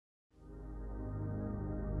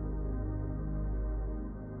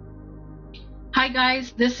Hi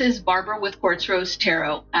guys, this is Barbara with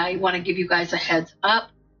QuartzRoseTarot. I want to give you guys a heads up.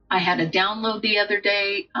 I had a download the other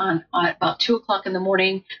day on about 2 o'clock in the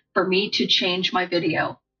morning for me to change my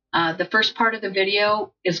video. The first part of the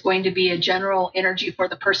video is going to be a general energy for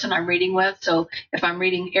the person I'm reading with. So if I'm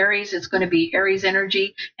reading Aries, it's going to be Aries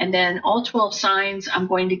energy. And then all 12 signs, I'm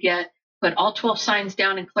going to put all 12 signs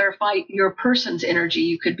down and clarify your person's energy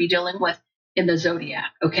you could be dealing with in the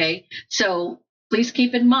zodiac. Okay, so please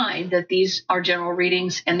keep in mind that these are general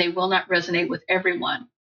readings and they will not resonate with everyone.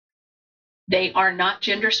 They are not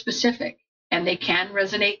gender specific and they can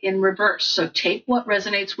resonate in reverse. So take what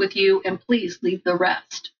resonates with you and please leave the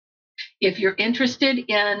rest. If you're interested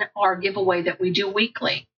in our giveaway that we do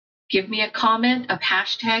weekly, give me a comment of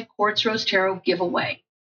hashtag QuartzRoseTarot giveaway.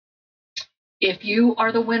 If you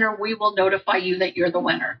are the winner, we will notify you that you're the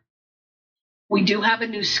winner. We do have a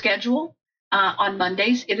new schedule. On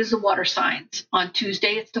Mondays, it is the water signs. On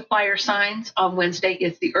Tuesday, it's the fire signs. On Wednesday,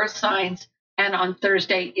 it's the earth signs. And on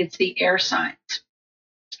Thursday, it's the air signs.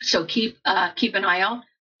 So keep an eye out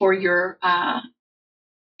for your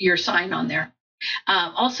sign on there.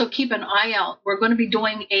 Also, keep an eye out. We're going to be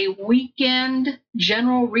doing a weekend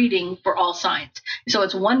general reading for all signs. So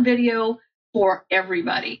it's one video for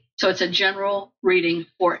everybody. So it's a general reading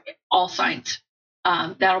for all signs.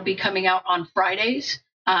 That'll be coming out on Fridays.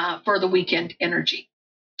 For the weekend energy.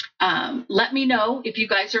 Let me know if you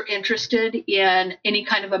guys are interested in any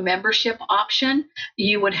kind of a membership option.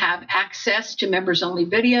 You would have access to members only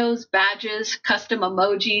videos, badges, custom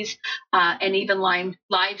emojis, and even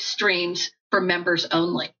live streams for members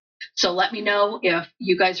only. So let me know if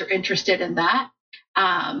you guys are interested in that.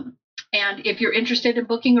 And if you're interested in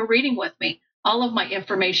booking a reading with me, all of my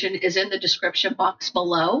information is in the description box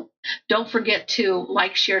below. Don't forget to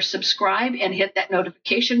like, share, subscribe, and hit that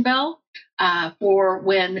notification bell for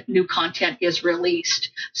when new content is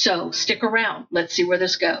released. So stick around. Let's see where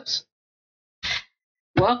this goes.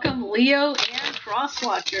 Welcome, Leo and Cross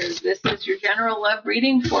Watchers. This is your general love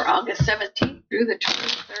reading for August 17th through the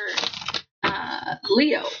 23rd.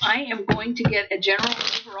 Leo, I am going to get a general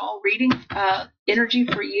overall reading energy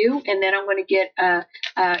for you, and then I'm going to get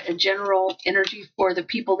a general energy for the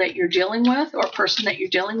people that you're dealing with or person that you're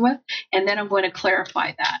dealing with, and then I'm going to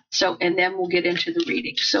clarify that. So, and then we'll get into the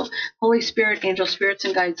reading. So, Holy Spirit, angel spirits,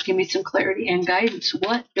 and guides, give me some clarity and guidance.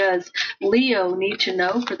 What does Leo need to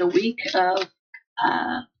know for the week of,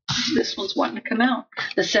 this one's wanting to come out,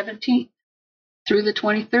 the 17th through the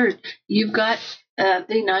 23rd? You've got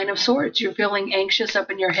the Nine of Swords. You're feeling anxious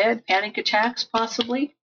up in your head, panic attacks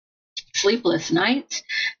possibly, sleepless nights.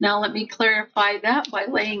 Now let me clarify that by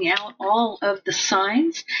laying out all of the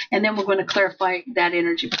signs, and then we're going to clarify that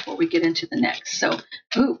energy before we get into the next. So,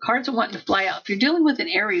 cards are wanting to fly out. If you're dealing with an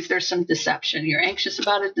Aries, there's some deception. You're anxious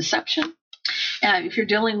about a deception. If you're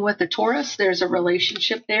dealing with a Taurus, there's a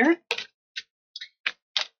relationship there.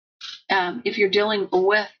 If you're dealing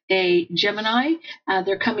with a Gemini,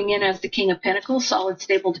 they're coming in as the King of Pentacles, solid,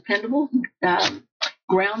 stable, dependable,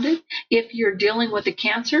 grounded. If you're dealing with a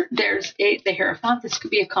Cancer, there's the Hierophant. This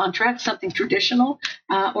could be a contract, something traditional,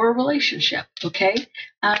 or a relationship, okay?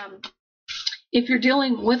 If you're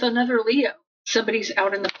dealing with another Leo, somebody's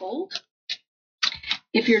out in the cold.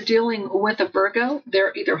 If you're dealing with a Virgo,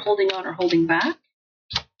 they're either holding on or holding back.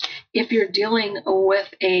 If you're dealing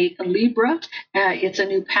with a Libra, it's a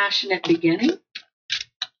new passionate beginning.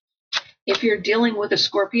 If you're dealing with a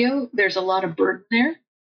Scorpio, there's a lot of burden there.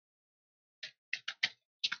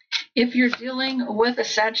 If you're dealing with a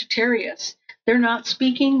Sagittarius, they're not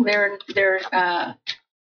speaking. They're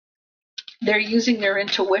using their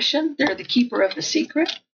intuition. They're the keeper of the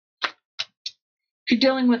secret. If you're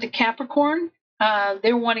dealing with a Capricorn,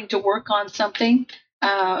 they're wanting to work on something.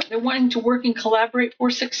 They're wanting to work and collaborate for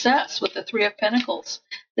success with the Three of Pentacles.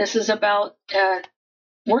 This is about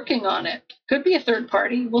working on it. Could be a third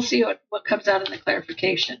party. We'll see what comes out in the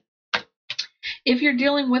clarification. If you're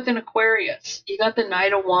dealing with an Aquarius, you got the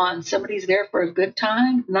Knight of Wands. Somebody's there for a good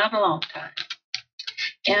time, not a long time.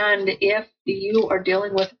 And if you are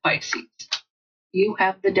dealing with Pisces, you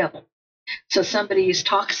have the Devil. So somebody is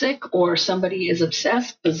toxic or somebody is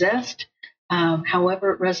obsessed, possessed.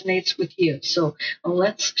 However it resonates with you. So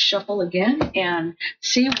let's shuffle again and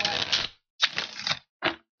see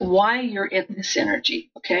why you're in this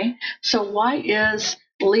energy, okay? So why is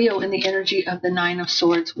Leo in the energy of the Nine of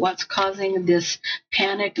Swords? What's causing this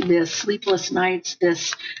panic, this sleepless nights,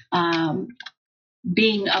 this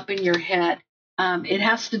being up in your head? It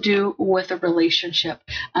has to do with a relationship,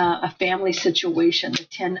 a family situation, the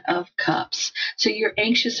 10 of Cups. So you're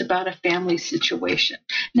anxious about a family situation.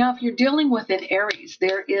 Now, if you're dealing with an Aries,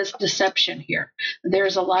 there is deception here.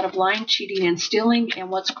 There's a lot of lying, cheating, and stealing, and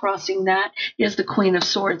what's crossing that is the Queen of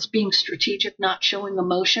Swords, being strategic, not showing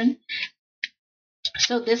emotion.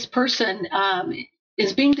 So this person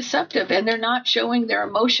is being deceptive, and they're not showing their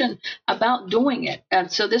emotion about doing it.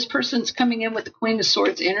 And so this person's coming in with the Queen of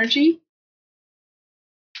Swords energy.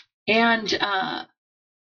 And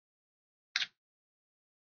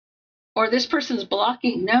or this person's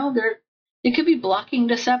blocking. No, it could be blocking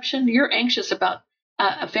deception. You're anxious about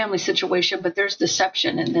a family situation, but there's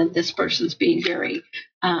deception, and then this person's being very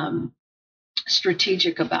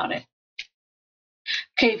strategic about it.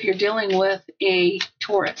 Okay, if you're dealing with a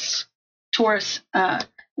Taurus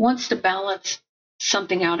wants to balance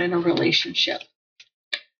something out in a relationship.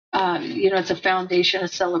 It's a foundation, a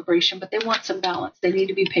celebration, but they want some balance. They need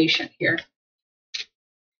to be patient here.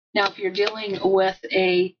 Now, if you're dealing with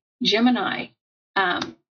a Gemini,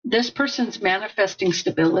 this person's manifesting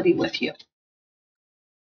stability with you.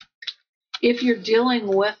 If you're dealing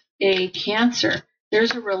with a Cancer,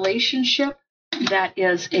 there's a relationship that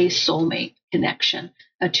is a soulmate connection,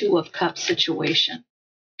 a Two of Cups situation.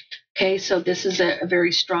 Okay, so this is a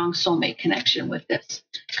very strong soulmate connection with this.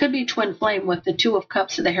 Could be twin flame with the Two of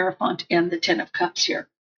Cups and the Hierophant and the 10 of Cups here.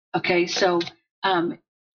 Okay, so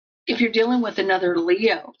if you're dealing with another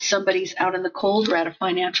Leo, somebody's out in the cold or at a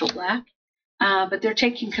financial lack, but they're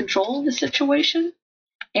taking control of the situation,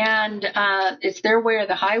 and it's their way or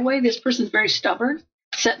the highway. This person's very stubborn,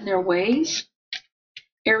 set in their ways.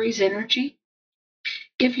 Aries energy.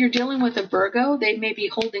 If you're dealing with a Virgo, they may be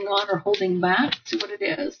holding on or holding back. Let's see what it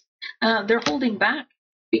is. They're holding back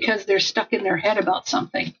because they're stuck in their head about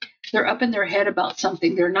something. They're up in their head about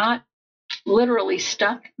something. They're not literally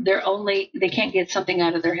stuck. They can't get something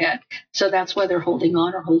out of their head. So that's why they're holding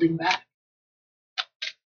on or holding back.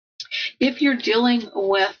 If you're dealing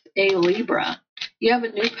with a Libra, you have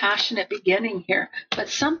a new passionate beginning here, but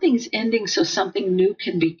something's ending so something new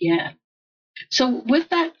can begin. So with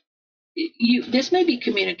that, this may be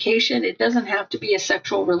communication. It doesn't have to be a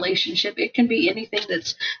sexual relationship. It can be anything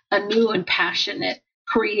that's a new and passionate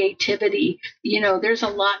creativity. There's a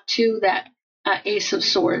lot to that Ace of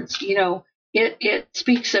Swords. It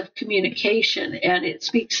speaks of communication, and it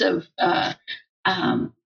speaks of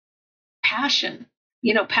passion.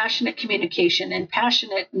 Passionate communication and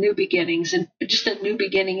passionate new beginnings, and just a new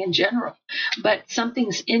beginning in general. But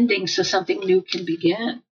something's ending so something new can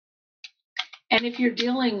begin. And if you're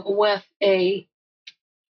dealing with a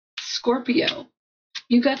Scorpio,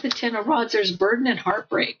 you got the 10 of Rods. There's burden and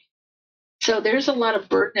heartbreak. So there's a lot of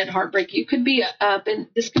burden and heartbreak. You could be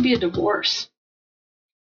this could be a divorce.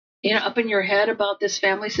 Up in your head about this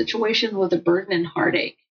family situation with a burden and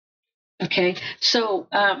heartache. Okay, so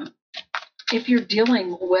if you're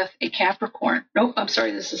dealing with a Capricorn,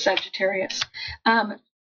 this is Sagittarius.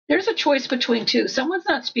 There's a choice between two. Someone's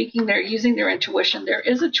not speaking, they're using their intuition. There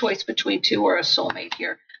is a choice between two or a soulmate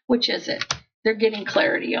here. Which is it? They're getting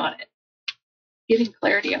clarity on it. Getting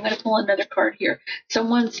clarity. I'm going to pull another card here.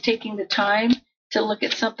 Someone's taking the time to look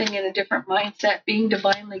at something in a different mindset, being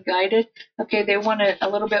divinely guided. Okay, they want a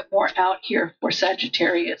little bit more out here for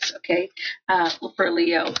Sagittarius, okay, for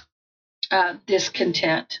Leo.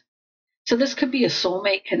 Discontent. So this could be a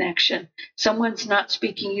soulmate connection. Someone's not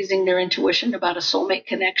speaking using their intuition about a soulmate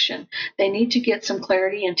connection. They need to get some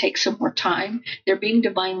clarity and take some more time. They're being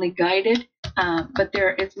divinely guided, but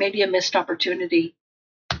it's maybe a missed opportunity.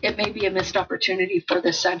 It may be a missed opportunity for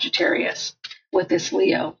this Sagittarius with this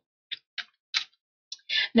Leo.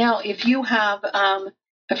 Now, if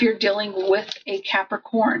you're dealing with a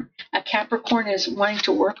Capricorn is wanting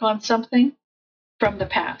to work on something from the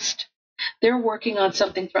past. They're working on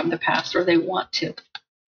something from the past, or they want to.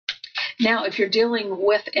 Now, if you're dealing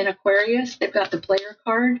with an Aquarius, they've got the Player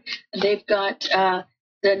card. They've got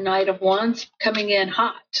the Knight of Wands coming in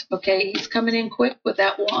hot. Okay, he's coming in quick with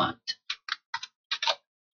that wand.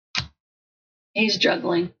 He's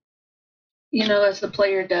juggling. As the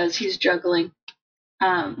Player does, he's juggling.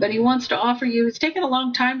 But he wants to offer you, it's taken a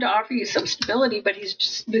long time to offer you some stability, but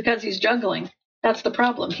because he's juggling. That's the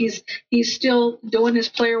problem. He's still doing his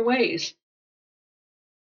Player ways.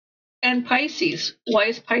 And Pisces. Why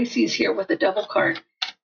is Pisces here with the Devil card?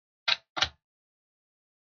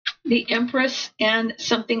 The Empress and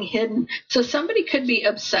something hidden. So somebody could be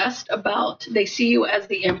obsessed about, they see you as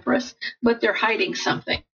the Empress, but they're hiding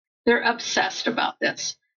something. They're obsessed about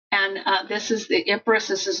this. And this is the Empress.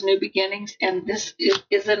 This is new beginnings. And this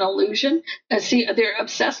is an illusion. See, they're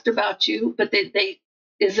obsessed about you, but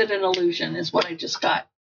is it an illusion is what I just got.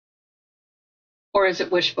 Or is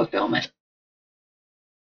it wish fulfillment?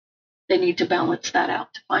 They need to balance that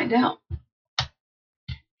out to find out.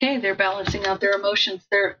 Okay, they're balancing out their emotions.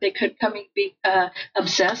 They could be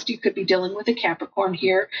obsessed. You could be dealing with a Capricorn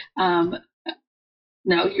here.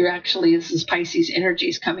 No, this is Pisces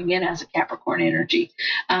energies coming in as a Capricorn energy.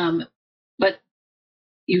 But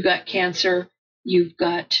you've got Cancer, you've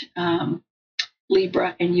got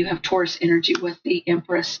Libra, and you have Taurus energy with the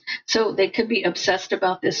Empress. So they could be obsessed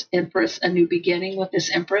about this Empress, a new beginning with this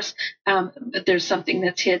Empress. But there's something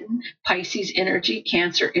that's hidden. Pisces energy,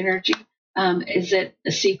 Cancer energy. Is it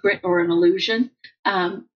a secret or an illusion?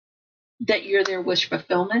 That you're their wish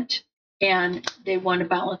fulfillment, and they want to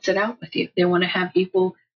balance it out with you. They want to have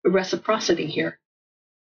equal reciprocity here.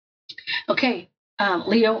 Okay,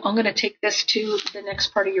 Leo, I'm going to take this to the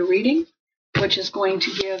next part of your reading, which is going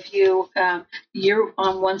to give you you're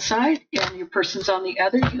on one side and your person's on the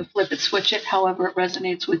other. You can flip it, switch it, however it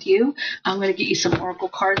resonates with you. I'm going to get you some oracle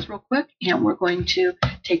cards real quick, and we're going to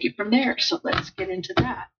take it from there. So let's get into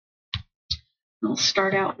that. We'll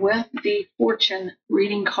start out with the fortune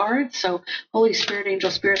reading card. So, Holy Spirit, angel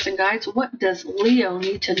spirits, and guides, what does Leo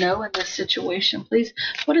need to know in this situation, please?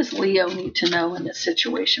 What does Leo need to know in this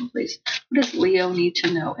situation, please? What does Leo need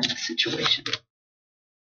to know in this situation?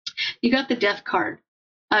 You got the Death card.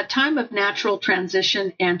 A time of natural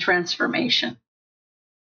transition and transformation.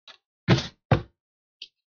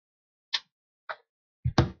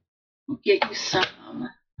 We'll get you some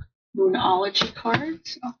Moonology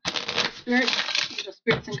cards. Spirit, angel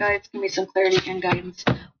spirits, and guides, give me some clarity and guidance.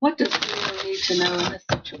 What does Leo need to know in this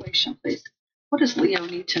situation, please? What does Leo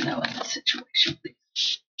need to know in this situation,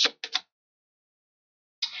 please?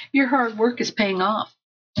 Your hard work is paying off.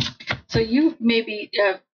 So you may be,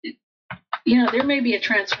 there may be a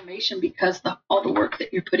transformation because all the work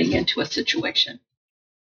that you're putting into a situation.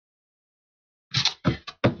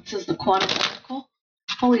 This is the Quantum Oracle.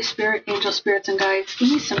 Holy Spirit, angel spirits, and guides,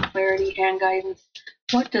 give me some clarity and guidance.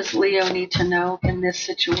 What does Leo need to know in this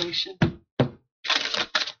situation?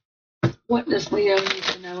 What does Leo need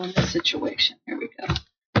to know in this situation? Here we go.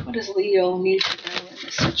 What does Leo need to know in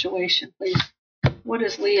this situation, please? What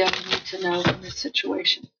does Leo need to know in this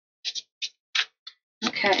situation?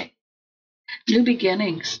 Okay. New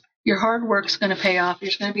beginnings. Your hard work's going to pay off.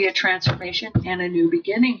 There's going to be a transformation and a new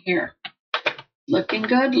beginning here. Looking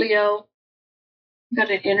good, Leo. Got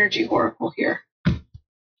an energy oracle here.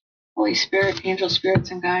 Holy Spirit, angel spirits,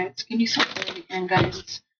 and guides, give me some clarity and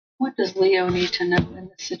guidance. What does Leo need to know in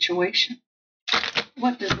this situation?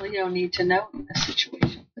 What does Leo need to know in this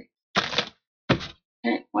situation, please?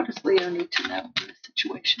 Okay, what does Leo need to know in this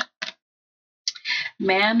situation?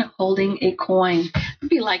 Man holding a coin. It'd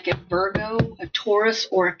be like a Virgo, a Taurus,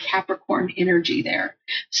 or a Capricorn energy there.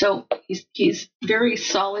 So he's very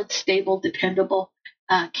solid, stable, dependable,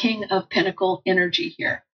 King of Pentacle energy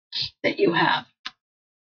here that you have.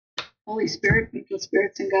 Holy Spirit, angel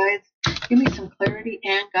spirits, and guides, give me some clarity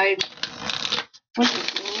and guidance. What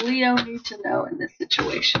does Leo need to know in this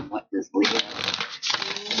situation? What does Leo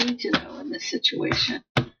need to know in this situation?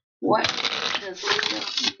 What does Leo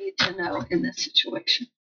need to know in this situation?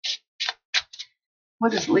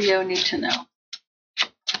 What does Leo need to know?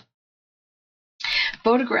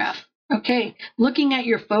 Photograph. Okay, looking at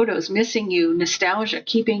your photos, missing you, nostalgia,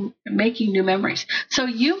 making new memories. So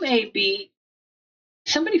you may be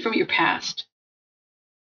somebody from your past.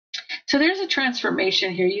 So there's a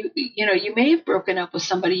transformation here. You may have broken up with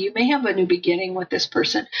somebody. You may have a new beginning with this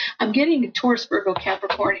person. I'm getting Taurus, Virgo,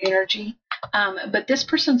 Capricorn energy, but this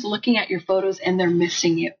person's looking at your photos and they're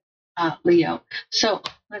missing you, Leo. So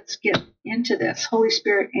let's get into this. Holy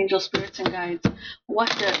Spirit, angel spirits, and guides. What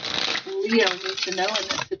does Leo need to know in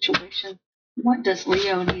this situation? What does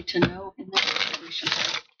Leo need to know in this situation?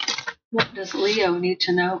 What does Leo need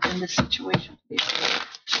to know in this situation, please?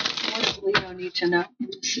 What does Leo need to know in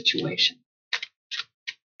this situation?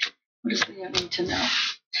 What does Leo need to know?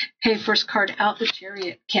 Okay, first card out, the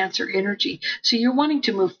Chariot, Cancer energy. So you're wanting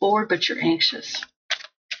to move forward, but you're anxious.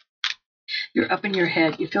 You're up in your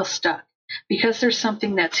head. You feel stuck because there's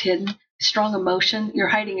something that's hidden. Strong emotion. You're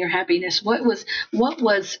hiding your happiness. What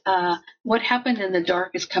happened in the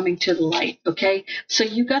dark is coming to the light. Okay, so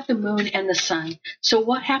you got the moon and the sun. So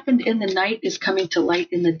what happened in the night is coming to light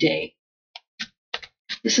in the day.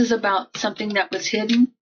 This is about something that was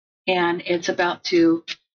hidden, and it's about to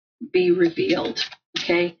be revealed,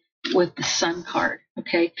 okay, with the Sun card,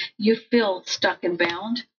 okay? You feel stuck and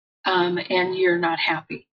bound, and you're not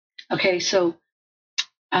happy, okay? So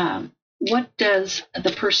what does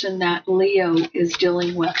the person that Leo is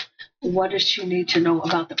dealing with, what does she need to know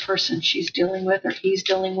about the person she's dealing with or he's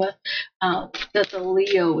dealing with, that the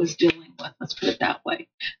Leo is dealing with? with. Let's put it that way.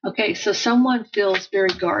 Okay, so someone feels very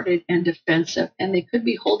guarded and defensive, and they could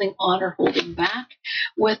be holding on or holding back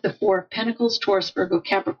with the Four of Pentacles, Taurus, Virgo,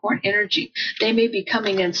 Capricorn energy. They may be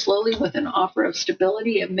coming in slowly with an offer of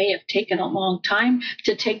stability. It may have taken a long time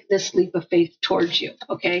to take this leap of faith towards you.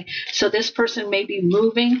 Okay, so this person may be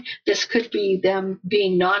moving. This could be them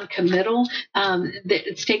being non-committal.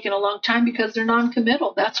 It's taken a long time because they're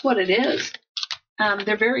non-committal. That's what it is.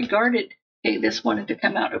 They're very guarded. Okay, this wanted to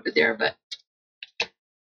come out over there, but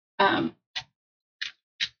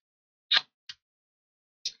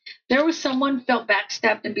there was someone felt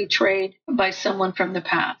backstabbed and betrayed by someone from the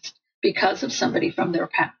past because of somebody from their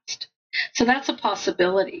past. So that's a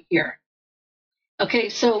possibility here. Okay,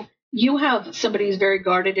 so you have somebody who's very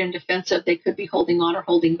guarded and defensive. They could be holding on or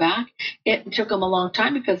holding back. It took them a long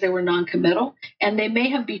time because they were non-committal, and they may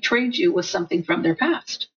have betrayed you with something from their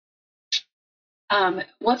past.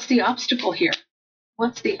 What's the obstacle here?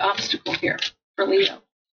 What's the obstacle here for Leo?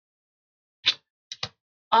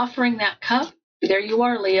 Offering that cup. There you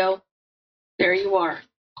are, Leo. There you are.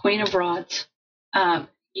 Queen of Rods.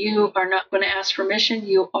 You are not going to ask permission.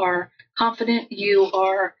 You are confident. You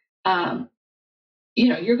are,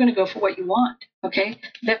 you're going to go for what you want. Okay.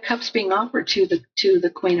 That cup's being offered to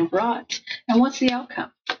the Queen of Rods. And what's the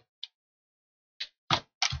outcome?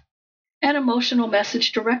 An emotional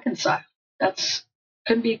message to reconcile. That's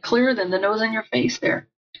couldn't be clearer than the nose on your face there.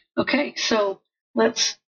 Okay, so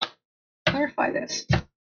let's clarify this.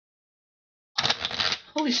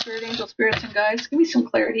 Holy Spirit, angel spirits, and guides, give me some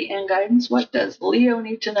clarity and guidance. What does Leo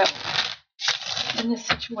need to know in this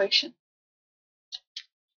situation?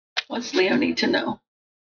 What's Leo need to know?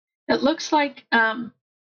 It looks like,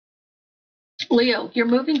 Leo, you're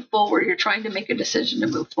moving forward. You're trying to make a decision to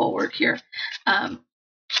move forward here to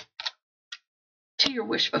your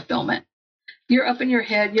wish fulfillment. You're up in your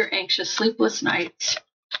head, you're anxious, sleepless nights,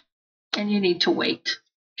 and you need to wait.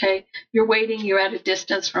 Okay, you're waiting, you're at a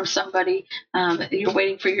distance from somebody, you're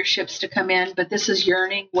waiting for your ships to come in, but this is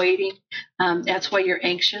yearning, waiting. That's why you're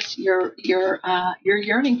anxious. You're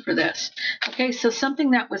yearning for this. Okay, so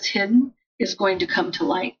something that was hidden is going to come to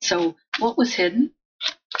light. So what was hidden?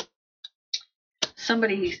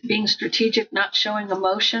 Somebody being strategic, not showing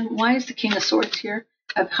emotion. Why is the King of Swords here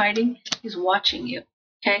of hiding? He's watching you.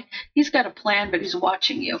 Okay, he's got a plan, but he's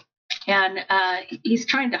watching you, and he's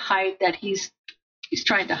trying to hide that he's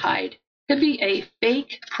trying to hide. Could be a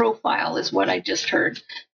fake profile, is what I just heard.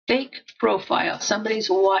 Fake profile. Somebody's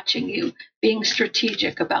watching you, being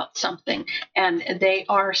strategic about something, and they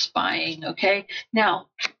are spying. Okay, now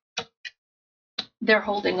they're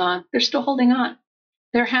holding on. They're still holding on.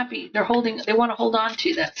 They're happy. They're holding. They want to hold on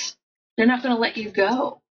to this. They're not going to let you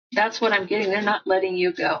go. That's what I'm getting. They're not letting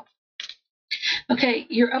you go. Okay,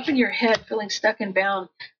 you're up in your head feeling stuck and bound.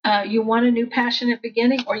 You want a new passionate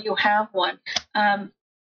beginning, or you have one.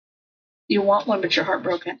 You want one, but you're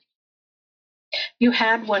heartbroken. You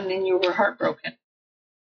had one and you were heartbroken.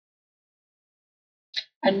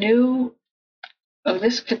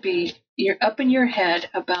 This could be, you're up in your head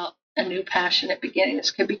about a new passionate beginning.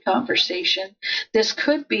 This could be conversation. This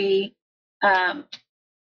could be,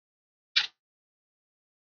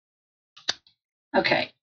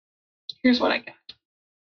 okay, here's what I got.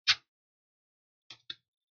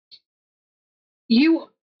 You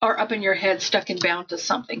are up in your head, stuck and bound to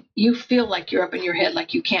something. You feel like you're up in your head,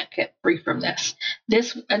 like you can't get free from this.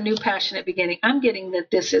 A new passionate beginning. I'm getting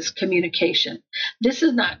that this is communication. This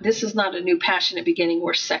is not a new passionate beginning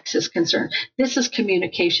where sex is concerned. This is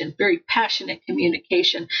communication, very passionate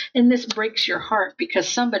communication. And this breaks your heart because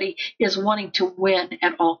somebody is wanting to win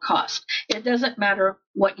at all costs. It doesn't matter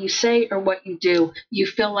what you say or what you do. You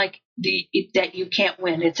feel like that you can't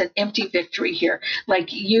win. It's an empty victory here.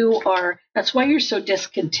 Like you are, that's why you're so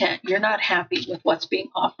discontent. You're not happy with what's being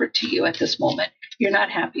offered to you at this moment. You're not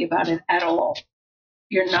happy about it at all.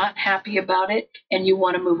 You're not happy about it, and you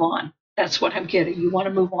want to move on. That's what I'm getting. You want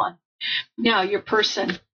to move on. Now, your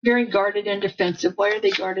person, very guarded and defensive. Why are they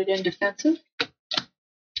guarded and defensive?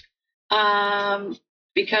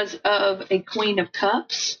 Because of a Queen of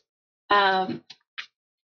Cups.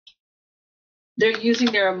 They're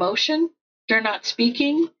using their emotion. They're not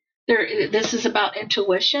speaking. This is about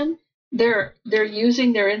intuition. They're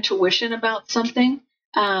using their intuition about something.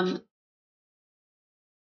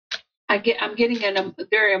 I'm getting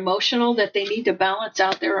very emotional, that they need to balance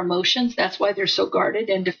out their emotions. That's why they're so guarded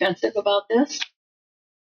and defensive about this.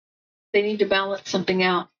 They need to balance something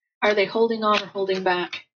out. Are they holding on or holding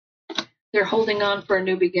back? They're holding on for a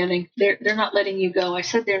new beginning. They're not letting you go. I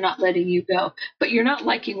said they're not letting you go, but you're not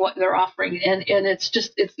liking what they're offering, and it's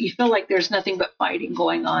you feel like there's nothing but fighting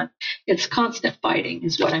going on. It's constant fighting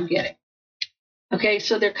is what I'm getting. Okay,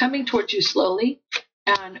 so they're coming towards you slowly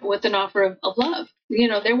and with an offer of love. You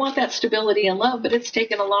know, they want that stability and love, but it's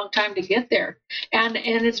taken a long time to get there. And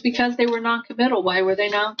it's because they were non-committal. Why were they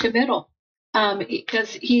non-committal?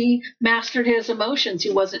 Because he mastered his emotions. He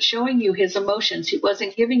wasn't showing you his emotions. He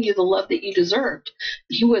wasn't giving you the love that you deserved.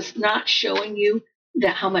 He was not showing you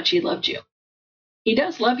that how much he loved you. He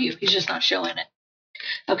does love you. He's just not showing it.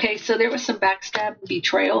 Okay, so there was some backstab and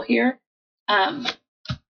betrayal here.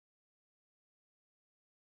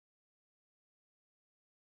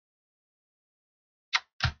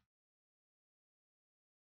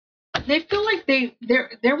 They feel like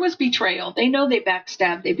there was betrayal. They know they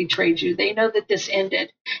backstabbed, they betrayed you. They know that this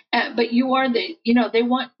ended, but you are they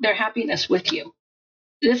want their happiness with you.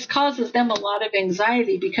 This causes them a lot of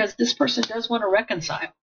anxiety because this person does want to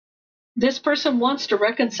reconcile. This person wants to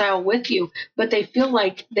reconcile with you, but they feel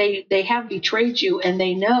like they have betrayed you, and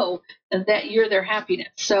they know that you're their happiness.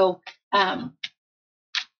 So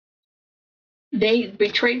they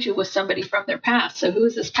betrayed you with somebody from their past. So who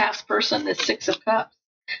is this past person? This Six of Cups.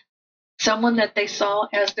 Someone that they saw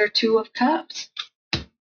as their Two of Cups,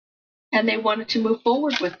 and they wanted to move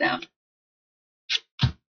forward with them.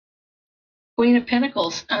 Queen of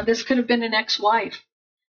Pentacles. This could have been an ex-wife.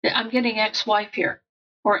 I'm getting ex-wife here,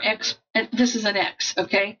 or ex. This is an ex.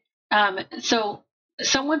 Okay. So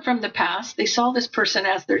someone from the past. They saw this person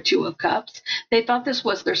as their Two of Cups. They thought this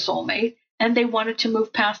was their soulmate, and they wanted to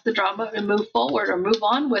move past the drama and move forward or move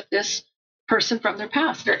on with this person from their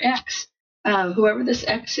past, their ex, whoever this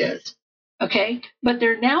ex is. Okay, but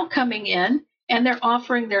they're now coming in and they're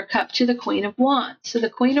offering their cup to the Queen of Wands. So the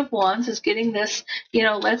Queen of Wands is getting this,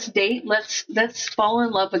 let's date, let's fall in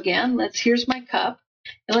love again. Here's my cup,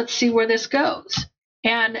 and let's see where this goes.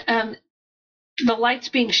 And the light's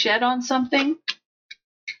being shed on something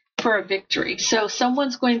for a victory. So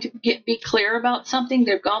someone's going to be clear about something.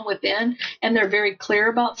 They've gone within and they're very clear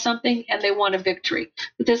about something, and they want a victory.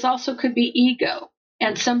 But this also could be ego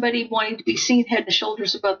and somebody wanting to be seen head and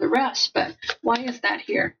shoulders above the rest. But why is that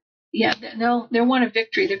here? Yeah, no, they want a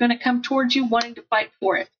victory. They're going to come towards you wanting to fight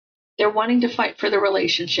for it. They're wanting to fight for the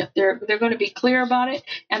relationship. They're going to be clear about it,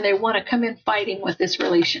 and they want to come in fighting with this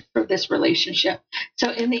relationship. So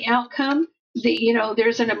in the outcome,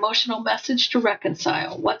 there's an emotional message to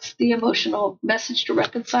reconcile. What's the emotional message to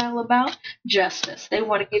reconcile about? Justice. They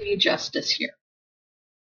want to give you justice here.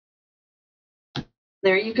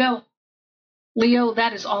 There you go. Leo,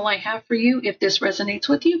 that is all I have for you. If this resonates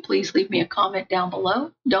with you, please leave me a comment down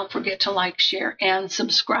below. Don't forget to like, share, and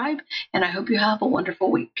subscribe, and I hope you have a wonderful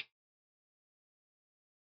week.